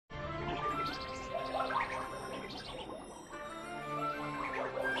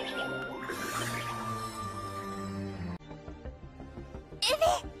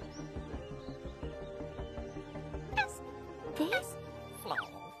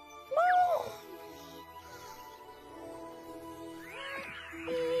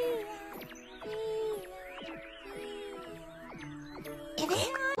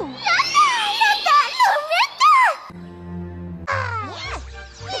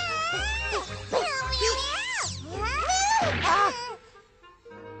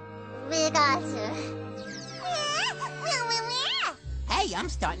I'm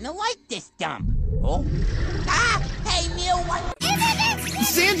starting to like this dump. Oh. Ah! Hey, Neil, what?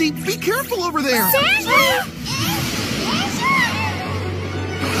 Sandy, be careful over there! Sandy!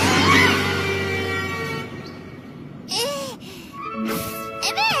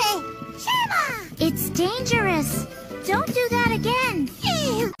 It's dangerous. Don't do that again.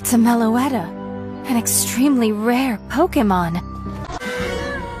 It's a Meloetta, an extremely rare Pokemon.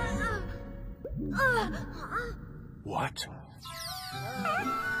 What?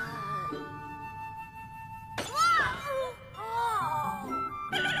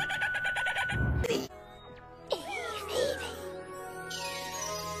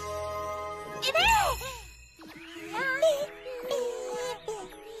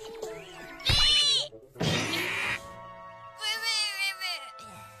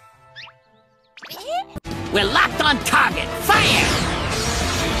 We're locked on target. Fire!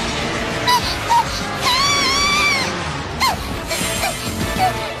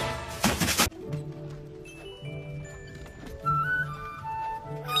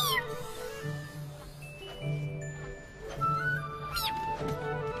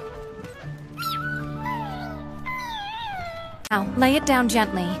 Now, lay it down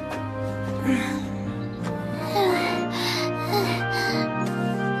gently.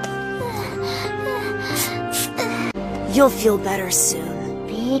 You'll feel better soon.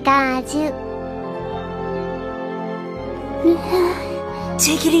 Pikachu.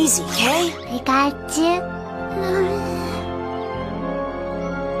 Take it easy, okay? Pikachu.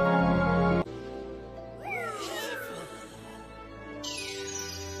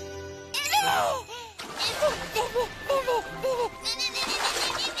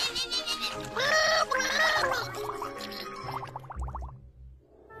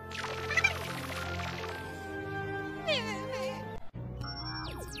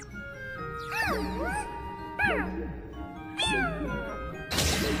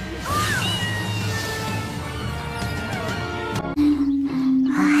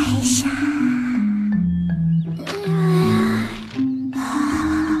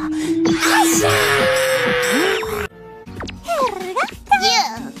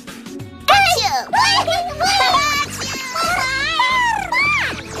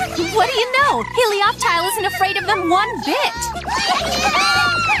 What do you know? Helioptile isn't afraid of them one bit!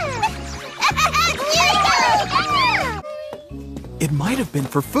 It might have been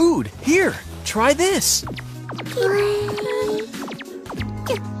for food. Here, try this.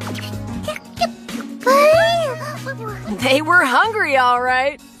 They were hungry, all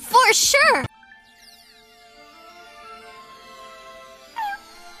right. For sure!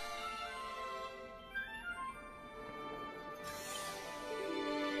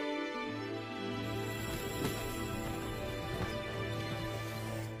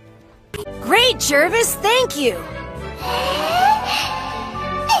 Great, Jervis, thank you!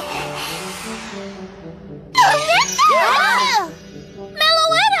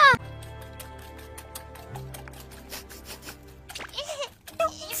 Meloetta!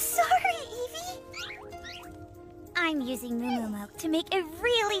 Sorry, Eevee. I'm using Moo milk to make a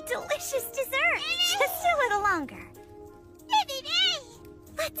really delicious dessert. Just a little longer.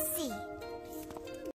 Let's see.